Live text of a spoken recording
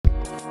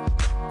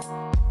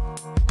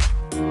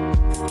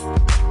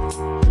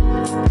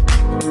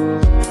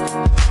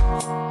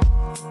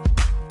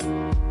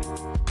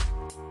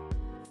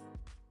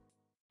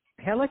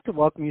to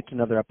welcome you to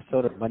another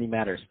episode of Money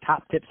Matters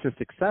Top Tips for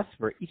Success,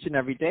 where each and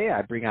every day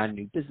I bring on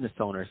new business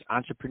owners,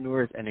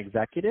 entrepreneurs, and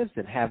executives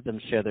and have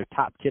them share their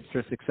top tips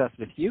for success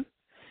with you.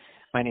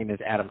 My name is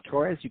Adam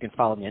Torres. You can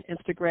follow me on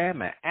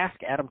Instagram at Ask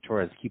Adam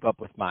Torres. Keep up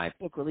with my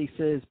book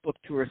releases, book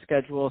tour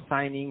schedule,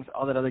 signings,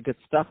 all that other good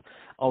stuff.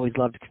 Always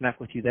love to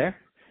connect with you there.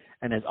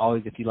 And as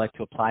always, if you'd like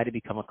to apply to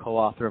become a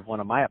co-author of one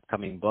of my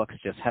upcoming books,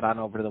 just head on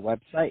over to the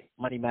website,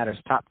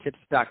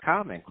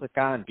 moneymatterstoptips.com, and click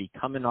on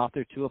Become an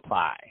Author to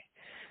apply.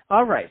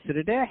 All right, so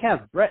today I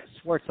have Brett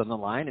Swartz on the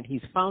line, and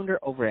he's founder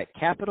over at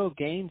Capital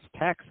Gains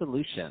Tax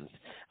Solutions.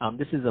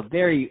 This is a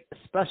very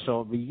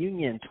special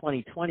reunion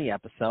 2020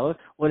 episode.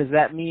 What does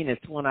that mean?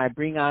 It's when I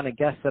bring on a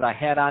guest that I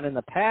had on in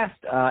the past,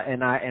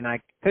 and I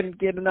couldn't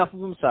get enough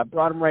of them, so I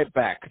brought him right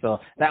back. So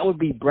that would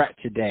be Brett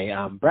today.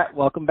 Brett,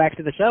 welcome back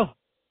to the show.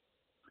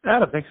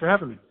 Adam, thanks for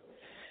having me.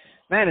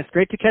 Man, it's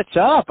great to catch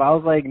up. I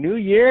was like, new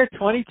year,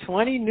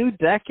 2020, new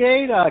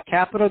decade,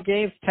 Capital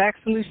Gains Tax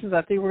Solutions.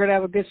 I think we're going to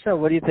have a good show.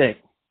 What do you think?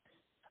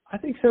 I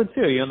think so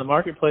too. You know, the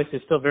marketplace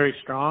is still very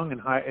strong and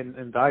high,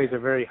 and values are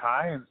very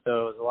high, and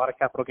so there's a lot of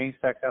capital gains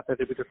tax out there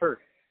to be deferred.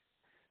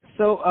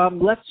 So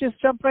let's just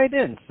jump right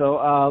in.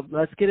 So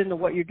let's get into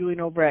what you're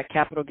doing over at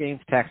Capital Gains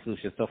Tax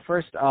Solutions. So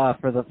first,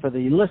 for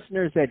the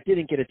listeners that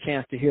didn't get a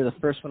chance to hear the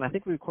first one, I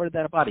think we recorded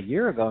that about a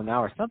year ago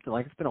now or something.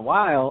 Like, it's been a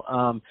while.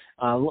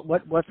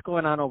 What's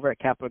going on over at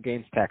Capital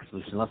Gains Tax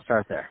Solutions? Let's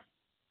start there.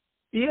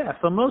 Yeah,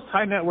 so most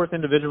high net worth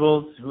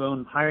individuals who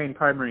own high end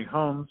primary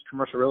homes,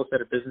 commercial real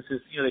estate, or businesses,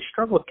 you know, they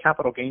struggle with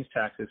capital gains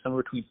taxes,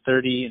 somewhere between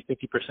 30 and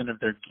 50% of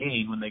their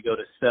gain when they go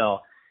to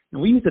sell.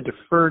 And we use a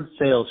deferred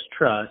sales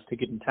trust to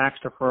give them tax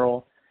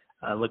deferral,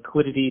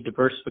 liquidity,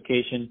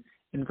 diversification,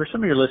 and for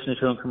some of your listeners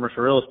who own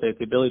commercial real estate,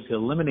 the ability to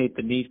eliminate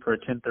the need for a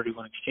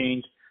 1031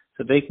 exchange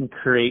so they can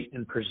create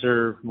and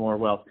preserve more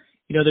wealth.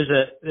 You know,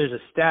 there's a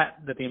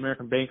stat that the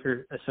American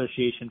Banker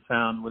Association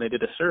found when they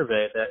did a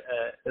survey that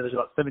there's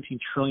about $17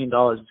 trillion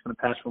that's going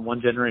to pass from one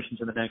generation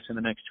to the next in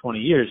the next 20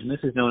 years. And this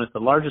is known as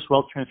the largest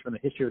wealth transfer in the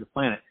history of the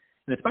planet.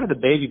 And it's by the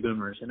baby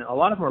boomers. And a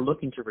lot of them are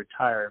looking to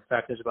retire. In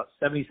fact, there's about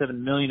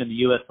 77 million in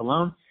the U.S.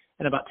 alone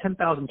and about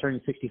 10,000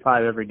 turning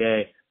 65 every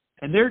day.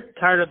 And they're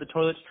tired of the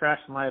toilets, trash,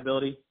 and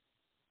liability.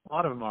 A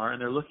lot of them are, and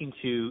they're looking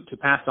to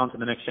pass on to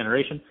the next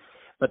generation.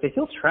 But they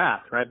feel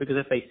trapped, right? Because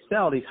if they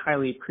sell these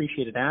highly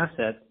appreciated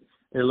assets,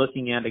 they're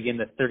looking at, again,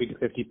 the 30 to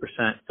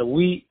 50%. So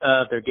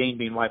their gain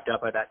being wiped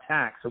out by that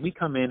tax. So we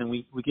come in and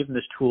we give them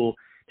this tool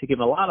to give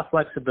them a lot of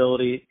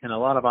flexibility and a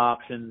lot of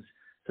options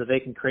so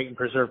they can create and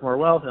preserve more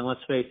wealth. And let's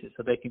face it,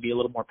 so they can be a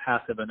little more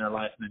passive in their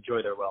life and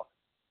enjoy their wealth.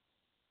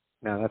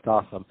 Yeah, that's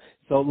awesome.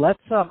 So let's,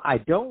 I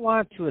don't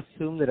want to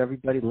assume that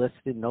everybody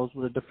listening knows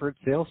what a deferred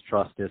sales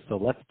trust is. So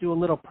let's do a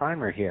little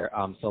primer here.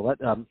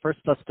 First,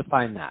 let's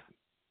define that.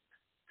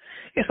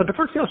 Yeah, so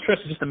deferred sales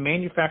trust is just a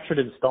manufactured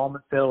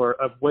installment sale, or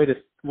a way to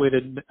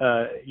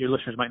your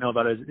listeners might know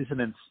about it is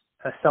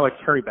a seller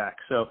carryback.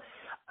 So,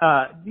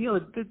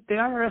 the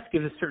IRS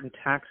gives us certain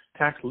tax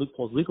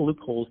loopholes, legal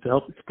loopholes to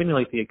help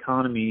stimulate the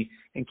economy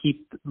and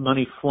keep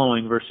money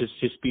flowing versus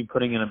just be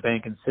putting in a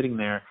bank and sitting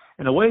there.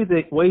 And the ways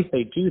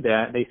they do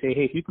that, they say,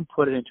 hey, if you can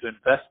put it into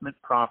investment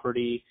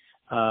property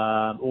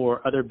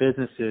or other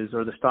businesses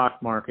or the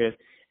stock market,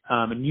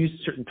 and use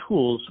certain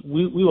tools,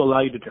 we will allow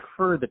you to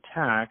defer the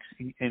tax,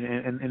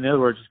 and in other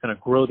words, it's going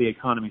to grow the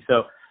economy.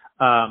 So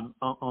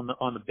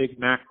on the big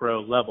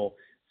macro level.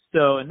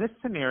 So in this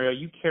scenario,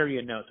 you carry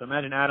a note. So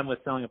imagine Adam was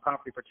selling a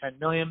property for $10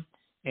 million,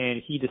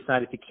 and he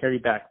decided to carry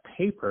back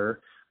paper.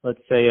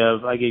 Let's say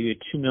I gave you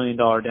a $2 million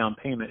down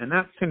payment. In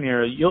that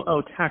scenario, you'll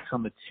owe tax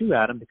on the $2,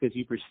 Adam, because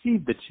you've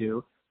received the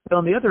 $2. But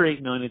on the other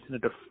 $8 million, it's in a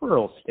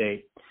deferral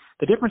state.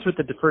 The difference with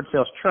the deferred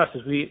sales trust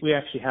is we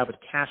actually have a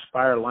cash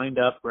buyer lined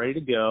up, ready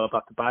to go,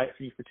 about to buy it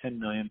for you for $10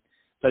 million.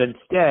 But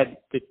instead,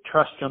 the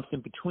trust jumps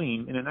in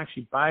between, and it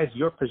actually buys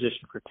your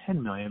position for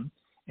 $10 million,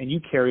 and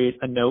you carry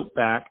a note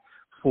back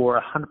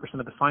for 100%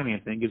 of the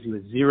financing. It gives you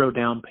a zero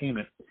down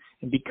payment.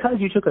 And because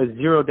you took a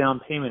zero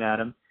down payment,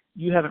 Adam,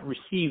 you haven't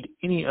received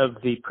any of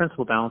the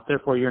principal balance.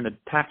 Therefore, you're in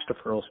a tax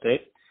deferral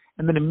state.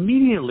 And then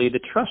immediately, the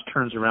trust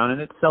turns around,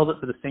 and it sells it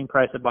for the same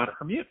price it bought it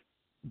from you.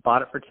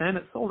 Bought it for 10,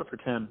 it sold it for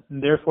 10.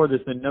 And therefore,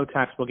 there's been no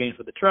taxable gain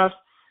for the trust.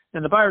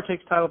 And the buyer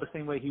takes title the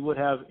same way he would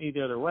have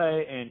either other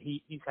way, and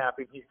he's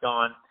happy, he's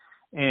gone.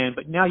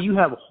 But now you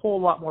have a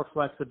whole lot more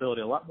flexibility,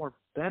 a lot more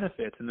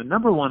benefits. And the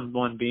number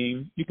one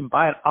being you can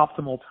buy at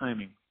optimal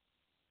timing.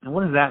 And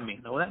what does that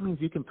mean? Well, that means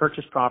you can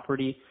purchase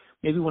property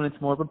maybe when it's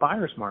more of a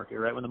buyer's market,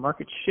 right? When the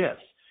market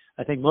shifts.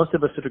 I think most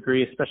of us would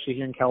agree, especially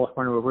here in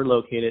California where we're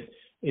located,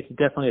 it's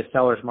definitely a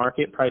seller's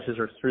market. Prices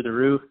are through the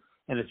roof.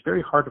 And it's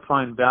very hard to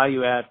find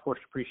value-add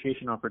forced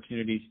appreciation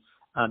opportunities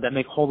that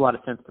make a whole lot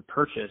of sense to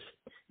purchase.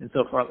 And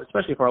so,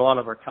 especially for a lot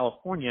of our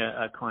California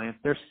clients,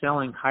 they're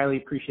selling highly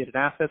appreciated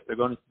assets. They're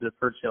going into the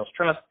deferred sales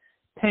trust,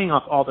 paying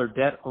off all their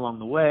debt along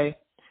the way,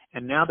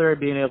 and now they're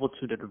being able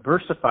to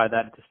diversify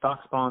that into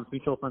stocks, bonds,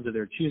 mutual funds of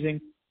their choosing.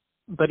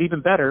 But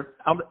even better,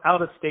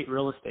 out-of-state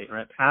real estate,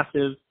 right?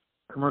 Passive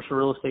commercial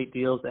real estate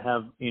deals that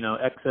have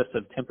excess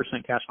of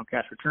 10%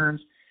 cash-on-cash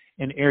returns.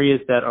 in areas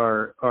that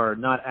are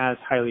not as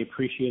highly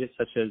appreciated,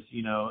 such as,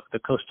 the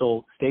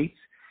coastal states.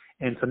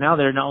 And so now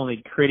they're not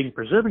only creating and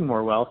preserving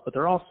more wealth, but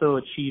they're also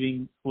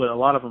achieving what a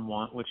lot of them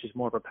want, which is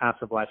more of a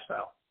passive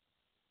lifestyle.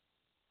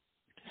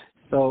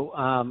 So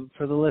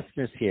for the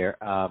listeners here,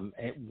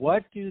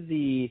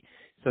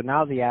 so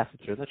now the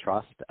assets are in the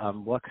trust.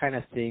 What kind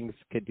of things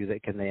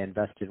can they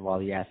invest in while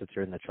the assets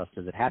are in the trust?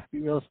 Does it have to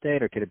be real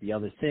estate, or could it be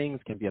other things?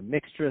 Can it be a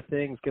mixture of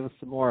things? Give us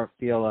some more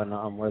feel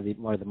on where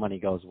the money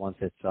goes once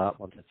it's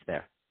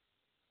there.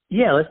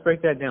 Yeah, let's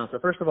break that down. So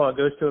first of all, it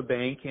goes to a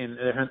bank, and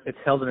it's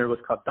held under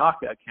what's called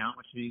DACA account,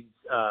 which means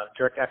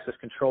Direct Access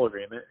Control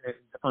Agreement.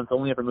 The funds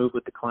only ever move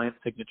with the client's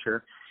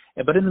signature.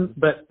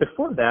 But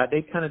before that,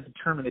 they kind of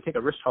they take a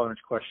risk tolerance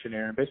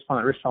questionnaire, and based upon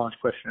that risk tolerance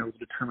questionnaire, we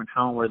determine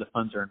how and where the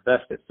funds are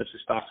invested, such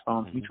as stocks,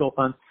 bonds, mutual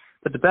funds.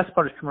 But the best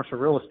part is commercial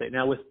real estate.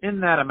 Now, within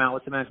that amount,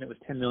 let's imagine it was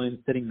 $10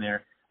 million sitting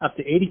there. Up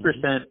to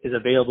 80% is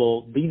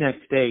available the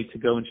next day to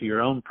go into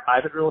your own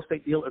private real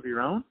estate deal of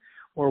your own,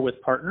 or with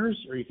partners,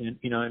 or you can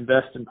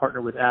invest and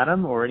partner with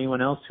Adam or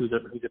anyone else who's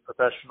a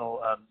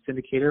professional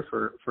syndicator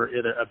for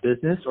either a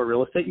business or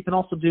real estate. You can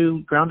also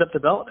do ground up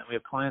development. We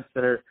have clients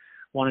that are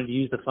wanting to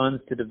use the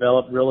funds to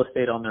develop real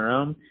estate on their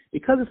own.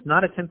 Because it's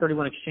not a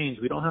 1031 exchange,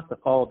 we don't have to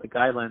follow the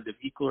guidelines of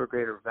equal or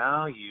greater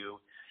value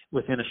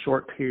within a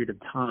short period of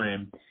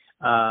time.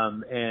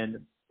 And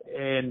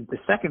the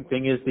second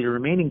thing is the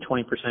remaining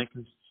 20%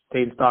 can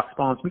stay in stocks,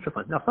 bonds, mutual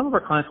funds. Now, some of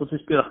our clients will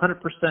just get 100%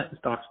 in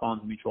stocks,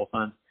 bonds, and mutual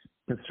funds.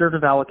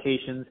 Conservative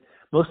allocations.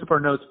 Most of our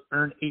notes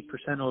earn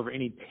 8% over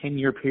any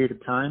 10-year period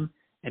of time,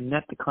 and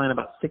net decline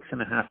about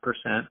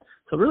 6.5%.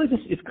 So really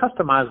it's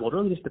customizable. It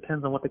really just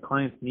depends on what the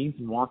client's needs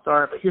and wants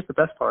are. But here's the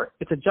best part.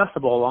 It's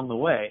adjustable along the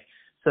way.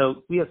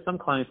 So we have some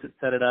clients that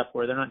set it up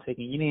where they're not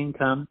taking any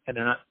income and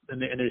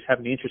they're just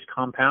having the interest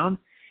compound,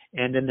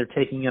 and then they're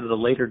taking it at a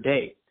later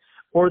date.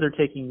 Or they're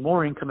taking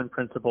more income in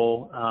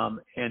principal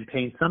and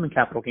paying some in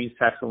capital gains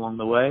tax along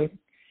the way,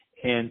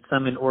 and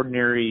some in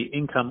ordinary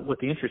income with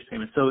the interest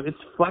payment. So it's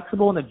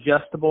flexible and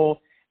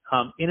adjustable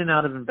in and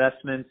out of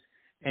investments.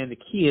 And the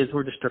key is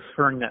we're just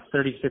deferring that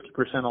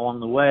 30-50% along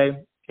the way,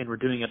 and we're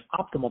doing it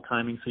optimal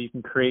timing so you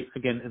can create,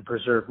 again, and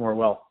preserve more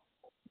wealth.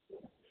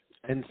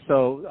 And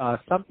so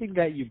something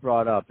that you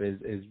brought up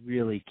is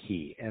really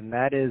key, and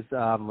that is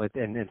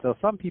and so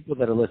some people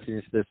that are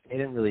listening to this, they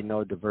didn't really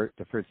know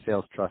deferred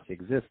sales trust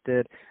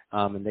existed,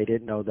 and they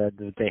didn't know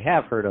that they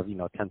have heard of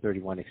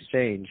 1031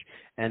 exchange.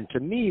 And to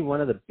me, one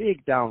of the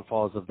big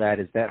downfalls of that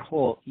is that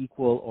whole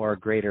equal or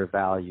greater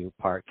value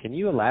part. Can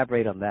you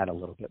elaborate on that a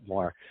little bit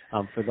more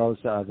for those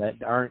that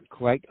aren't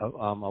quite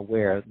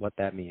aware what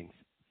that means?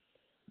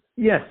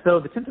 Yes. So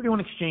the 1031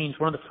 exchange,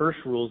 one of the first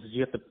rules is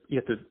you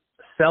have to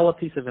sell a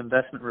piece of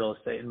investment real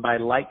estate, and buy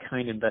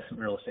like-kind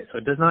investment real estate. So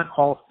it does not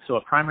so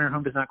a primary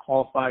home does not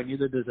qualify,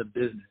 neither does a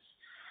business.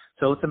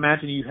 So let's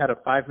imagine you had a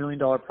 $5 million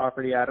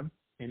property, Adam,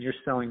 and you're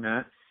selling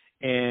that,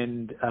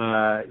 and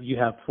you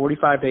have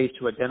 45 days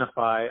to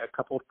identify a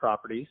couple of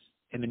properties,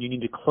 and then you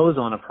need to close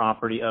on a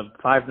property of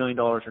 $5 million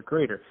or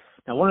greater.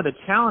 Now, one of the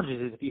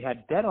challenges is if you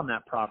had debt on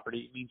that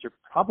property, it means you're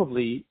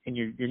probably, and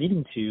you're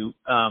needing to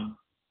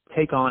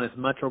take on as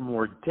much or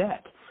more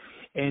debt.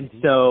 And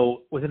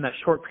so within that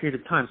short period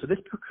of time, so this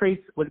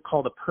creates what is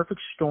called a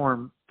perfect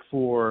storm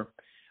for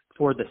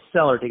the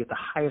seller to get the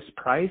highest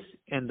price,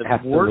 and the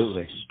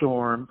worst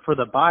storm for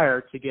the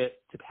buyer to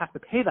have to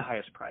pay the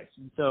highest price.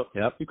 And so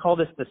we call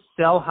this the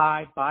sell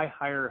high, buy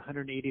higher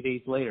 180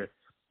 days later.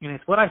 And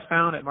it's what I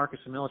found at Marcus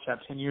 & Millichap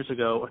 10 years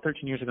ago or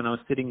 13 years ago when I was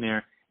sitting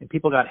there, and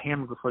people got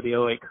hammered before the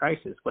 2008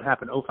 crisis. What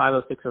happened,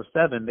 2005, 2006,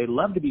 2007, they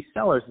loved to be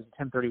sellers as a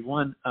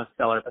 1031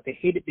 seller, but they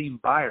hated being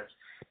buyers.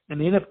 And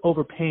they ended up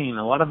overpaying.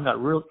 A lot of them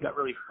got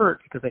really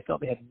hurt because they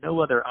felt they had no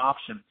other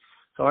option.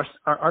 So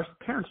our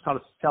parents taught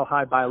us to sell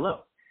high, buy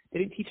low. They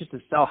didn't teach us to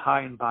sell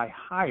high and buy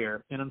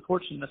higher. And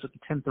unfortunately, that's what the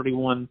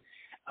 1031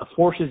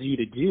 forces you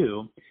to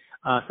do.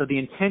 So the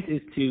intent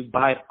is to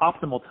buy at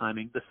optimal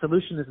timing. The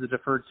solution is the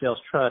deferred sales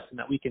trust, and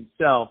that we can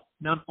sell,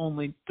 not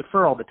only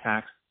defer all the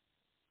tax,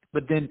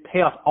 but then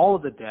pay off all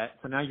of the debt.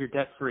 So now you're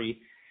debt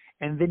free.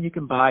 And then you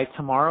can buy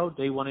tomorrow,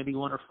 day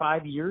 181, or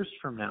 5 years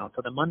from now.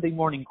 So the Monday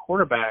morning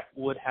quarterback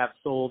would have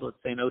sold, let's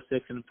say in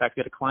 2006, and in fact,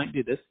 we had a client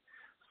do this,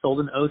 sold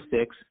in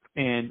 2006,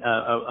 and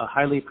a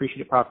highly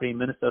appreciated property in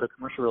Minnesota,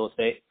 commercial real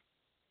estate.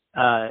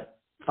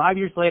 5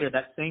 years later,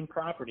 that same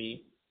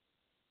property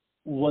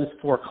was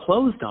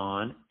foreclosed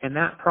on, and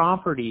that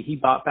property he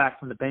bought back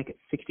from the bank at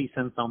 60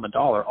 cents on the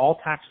dollar, all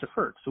tax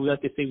deferred. So we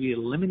like to say we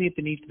eliminate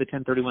the need for the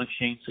 1031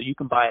 exchange so you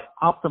can buy at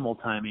optimal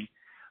timing,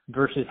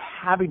 versus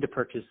having to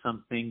purchase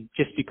something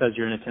just because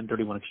you're in a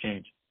 1031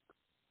 exchange.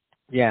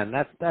 Yeah, and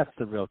that's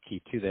the real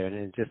key too there, and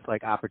it's just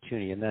like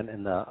opportunity, and then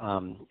and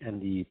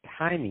the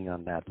timing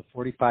on that, the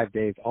 45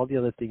 days, all the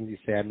other things you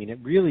say. I mean, it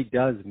really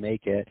does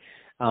make it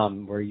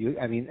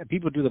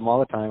people do them all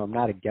the time. I'm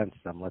not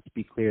against them. Let's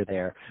be clear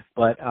there.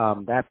 But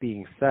that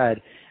being said,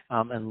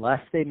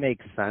 unless they make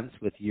sense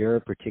with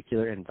your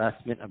particular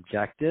investment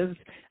objectives,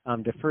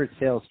 deferred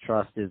sales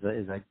trust is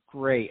a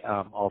great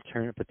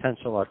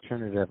potential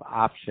alternative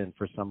option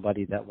for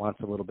somebody that wants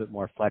a little bit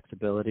more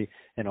flexibility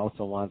and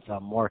also wants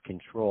more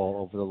control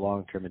over the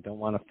long term and don't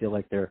want to feel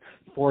like they're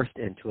forced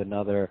into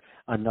another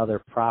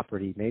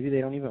property. Maybe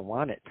they don't even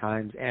want it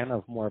times and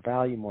of more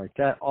value, more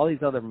debt, all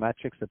these other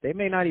metrics that they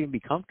may not even be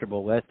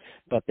comfortable with,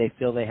 but they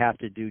feel they have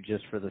to do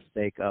just for the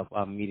sake of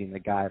meeting the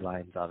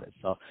guidelines of it.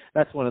 So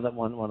that's one of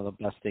the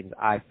best things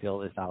I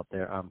feel is out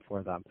there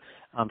for them.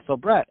 So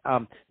Brett,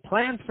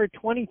 plans for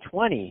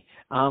 2020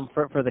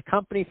 for the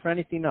company, for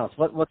anything else.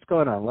 What's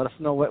going on? Let us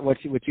know what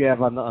you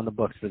have on the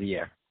books for the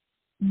year.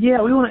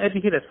 Yeah, we want to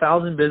educate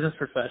 1,000 business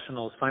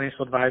professionals,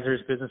 financial advisors,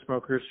 business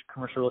brokers,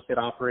 commercial real estate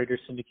operators,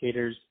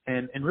 syndicators,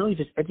 and really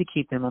just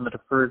educate them on the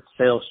deferred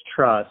sales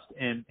trust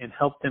and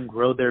help them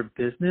grow their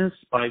business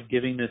by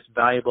giving this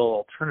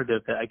valuable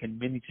alternative that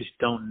many just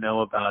don't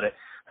know about it.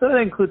 So that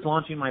includes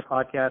launching my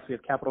podcast. We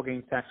have Capital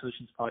Gains Tax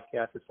Solutions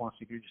podcast that's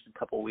launching here just in a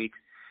couple of weeks.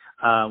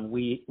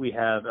 We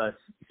have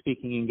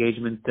speaking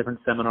engagements, different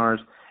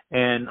seminars,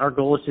 and our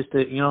goal is just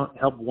to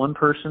help one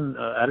person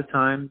at a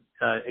time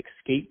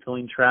escape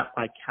feeling trapped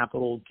by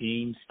capital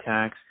gains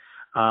tax.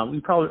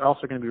 We probably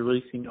also going to be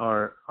releasing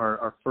our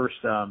first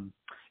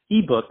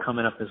ebook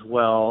coming up as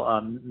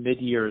well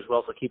mid-year as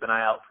well, so keep an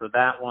eye out for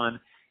that one.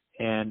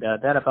 And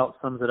that about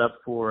sums it up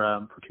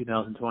for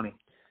 2020.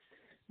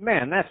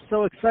 Man, that's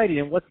so exciting!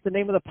 And what's the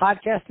name of the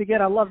podcast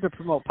again? I love to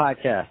promote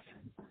podcasts.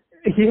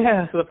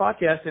 Yeah, so the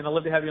podcast, and I'd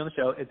love to have you on the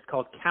show, it's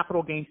called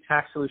Capital Gains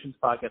Tax Solutions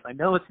Podcast. I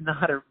know it's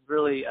not a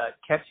really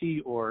catchy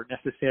or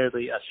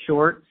necessarily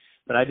short,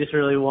 but I just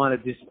really want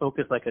to just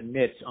focus like a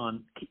niche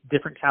on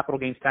different capital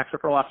gains tax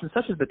referral options,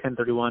 such as the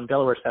 1031,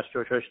 Delaware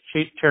Statutory Trust,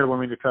 Charitable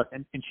Remainder Trust,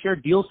 and share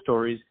deal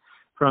stories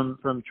from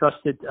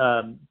trusted,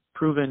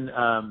 proven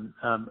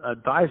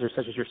advisors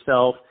such as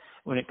yourself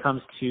when it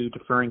comes to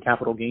deferring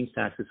capital gains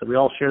taxes. So we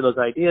all share those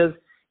ideas.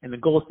 And the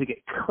goal is to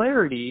get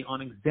clarity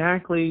on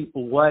exactly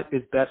what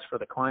is best for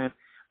the client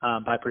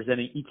by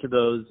presenting each of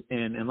those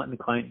and letting the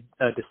client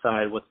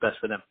decide what's best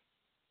for them.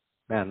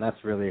 Man,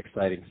 that's really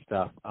exciting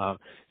stuff.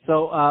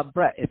 So,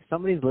 Brett, if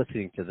somebody's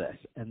listening to this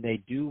and they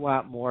do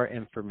want more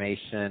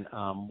information,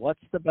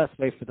 what's the best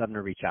way for them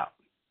to reach out?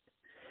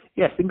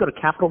 Yes, you can go to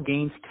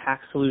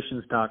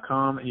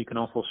capitalgainstaxsolutions.com, and you can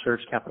also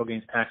search Capital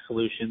Gains Tax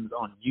Solutions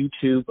on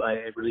YouTube.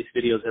 I release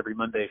videos every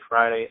Monday,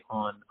 Friday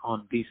on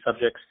these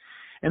subjects.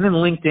 And then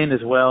LinkedIn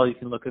as well. You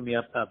can look at me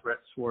up, Brett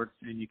Swartz,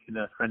 and you can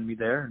friend me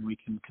there, and we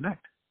can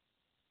connect.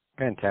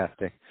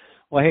 Fantastic.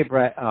 Well, hey,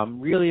 Brett,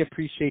 really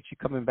appreciate you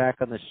coming back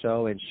on the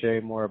show and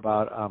sharing more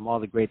about all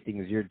the great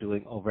things you're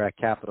doing over at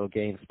Capital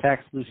Gains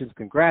Tax Solutions.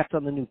 Congrats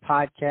on the new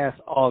podcast.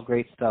 All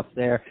great stuff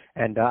there.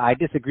 And I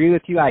disagree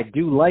with you. I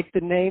do like the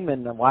name,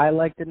 and why I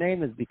like the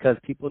name is because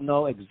people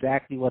know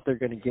exactly what they're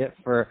going to get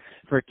for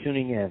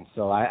tuning in.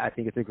 So I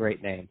think it's a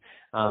great name.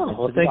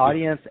 To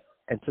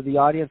the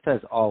audience,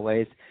 as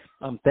always,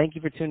 thank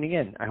you for tuning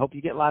in. I hope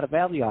you get a lot of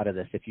value out of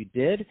this. If you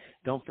did,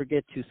 don't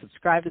forget to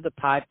subscribe to the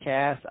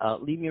podcast,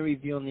 leave me a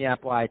review on the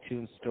Apple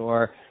iTunes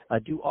Store,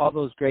 do all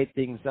those great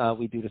things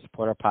we do to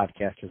support our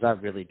podcasters. I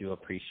really do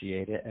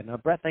appreciate it. And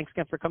Brett, thanks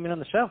again for coming on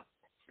the show.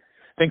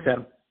 Thanks,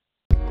 Adam.